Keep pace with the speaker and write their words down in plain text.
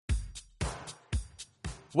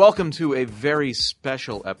Welcome to a very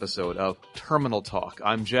special episode of Terminal Talk.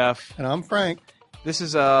 I'm Jeff. And I'm Frank. This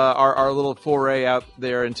is our little foray out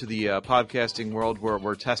there into the podcasting world where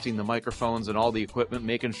we're testing the microphones and all the equipment,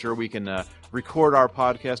 making sure we can record our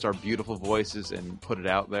podcast, our beautiful voices, and put it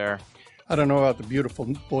out there. I don't know about the beautiful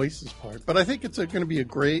voices part, but I think it's going to be a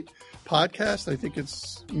great podcast. I think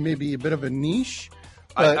it's maybe a bit of a niche.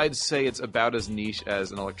 I'd say it's about as niche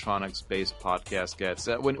as an electronics-based podcast gets.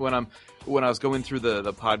 When I was going through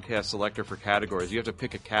the podcast selector for categories, you have to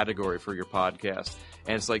pick a category for your podcast.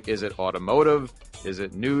 And it's like, is it automotive? Is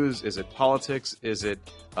it news? Is it politics? Is it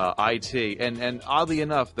IT? And oddly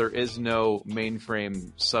enough, there is no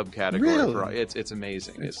mainframe subcategory. Really? It's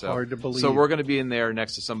amazing. It's hard to believe. So we're going to be in there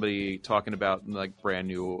next to somebody talking about like brand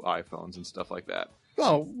new iPhones and stuff like that.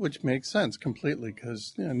 Well, which makes sense completely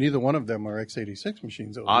because neither one of them are x86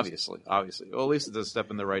 machines. Obviously. Well, at least it's a step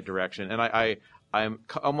in the right direction. And I'm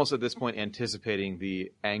almost at this point anticipating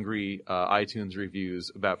the angry iTunes reviews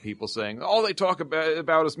about people saying, all they talk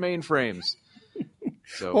about is mainframes.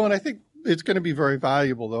 So. Well, and I think it's going to be very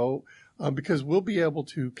valuable, though, because we'll be able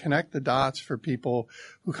to connect the dots for people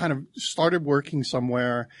who kind of started working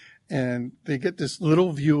somewhere and they get this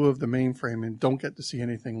little view of the mainframe and don't get to see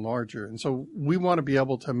anything larger. And so we want to be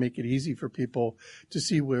able to make it easy for people to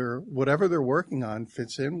see where whatever they're working on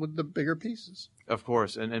fits in with the bigger pieces. Of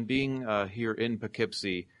course. And being here in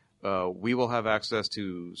Poughkeepsie, we will have access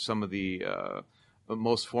to some of the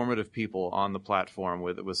most formative people on the platform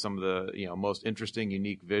with some of the most interesting,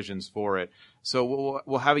 unique visions for it. So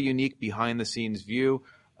we'll have a unique behind-the-scenes view.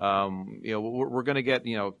 We're going to get,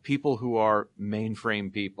 people who are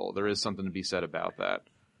mainframe people. There is something to be said about that.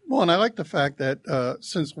 Well, and I like the fact that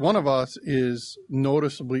since one of us is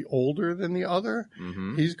noticeably older than the other,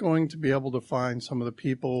 he's going to be able to find some of the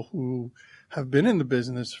people who have been in the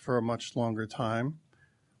business for a much longer time,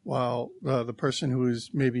 while the person who is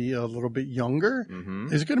maybe a little bit younger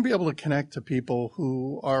is going to be able to connect to people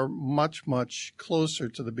who are much, much closer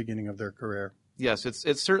to the beginning of their career. Yes,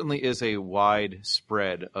 it certainly is a wide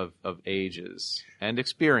spread of ages and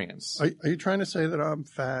experience. Are you trying to say that I'm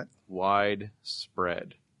fat? Wide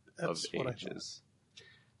spread That's of ages.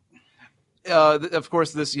 Of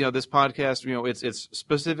course, this podcast, it's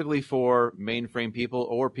specifically for mainframe people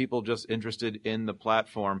or people just interested in the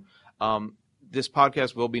platform. This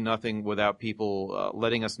podcast will be nothing without people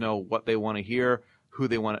letting us know what they want to hear, who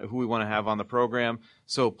we want to have on the program.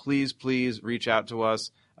 So please reach out to us.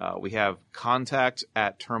 We have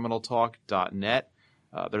contact@terminaltalk.net.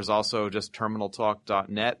 There's also just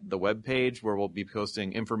terminaltalk.net, the webpage, where we'll be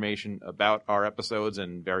posting information about our episodes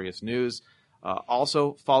and various news.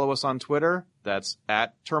 Also, follow us on Twitter. That's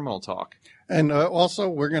 @terminaltalk. And also,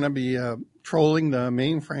 we're going to be trolling the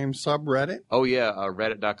mainframe subreddit. Oh, yeah,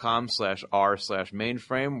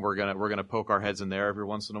 reddit.com/r/mainframe. We're gonna poke our heads in there every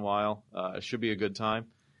once in a while. It should be a good time.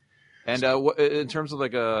 And in terms of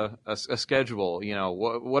like a schedule,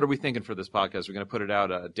 what are we thinking for this podcast? We're going to put it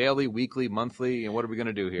out daily, weekly, monthly, and what are we going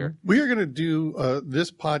to do here? We are going to do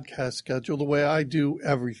this podcast schedule the way I do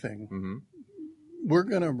everything. Mm-hmm. We're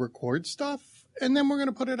going to record stuff, and then we're going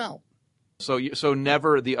to put it out. So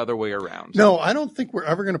never the other way around. No, I don't think we're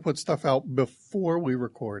ever going to put stuff out before we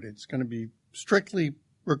record. It's going to be strictly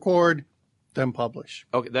record, then publish.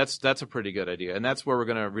 Okay, that's a pretty good idea. And that's where we're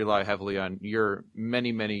going to rely heavily on your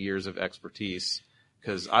many, many years of expertise,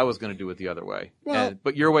 because I was going to do it the other way. Well,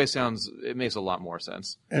 but your way makes a lot more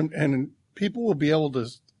sense. And people will be able to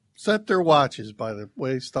set their watches by the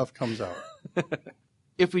way stuff comes out.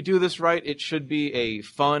 If we do this right, it should be a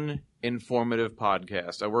fun, informative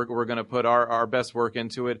podcast. We're going to put our best work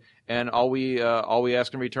into it, and all we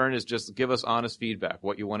ask in return is just give us honest feedback,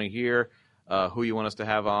 what you want to hear, who you want us to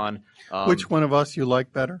have on. Which one of us you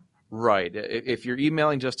like better? Right. If you're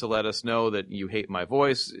emailing just to let us know that you hate my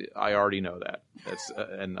voice, I already know that.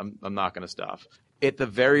 And I'm not going to stop. At the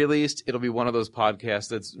very least, it'll be one of those podcasts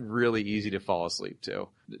that's really easy to fall asleep to.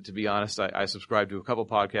 To be honest, I subscribe to a couple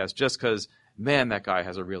podcasts just because, man, that guy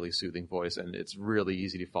has a really soothing voice, and it's really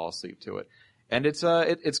easy to fall asleep to it. And it's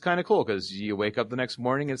kind of cool because you wake up the next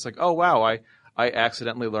morning and it's like, oh, wow, I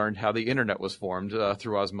accidentally learned how the internet was formed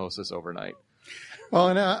through osmosis overnight. Well,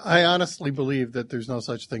 and I honestly believe that there's no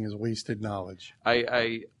such thing as wasted knowledge.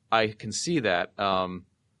 I can see that,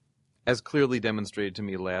 as clearly demonstrated to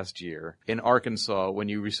me last year in Arkansas when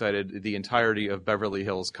you recited the entirety of Beverly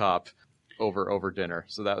Hills Cop over dinner.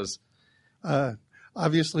 So that was...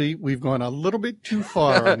 Obviously, we've gone a little bit too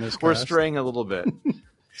far on this. We're straying a little bit.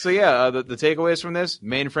 So yeah, the takeaways from this,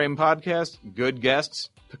 Mainframe Podcast, good guests,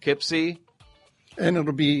 Poughkeepsie. And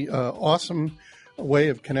it'll be an awesome way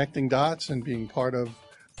of connecting dots and being part of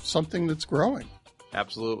something that's growing.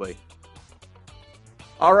 Absolutely.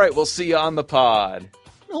 All right, we'll see you on the pod.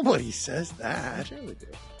 Nobody says that. Sure we do.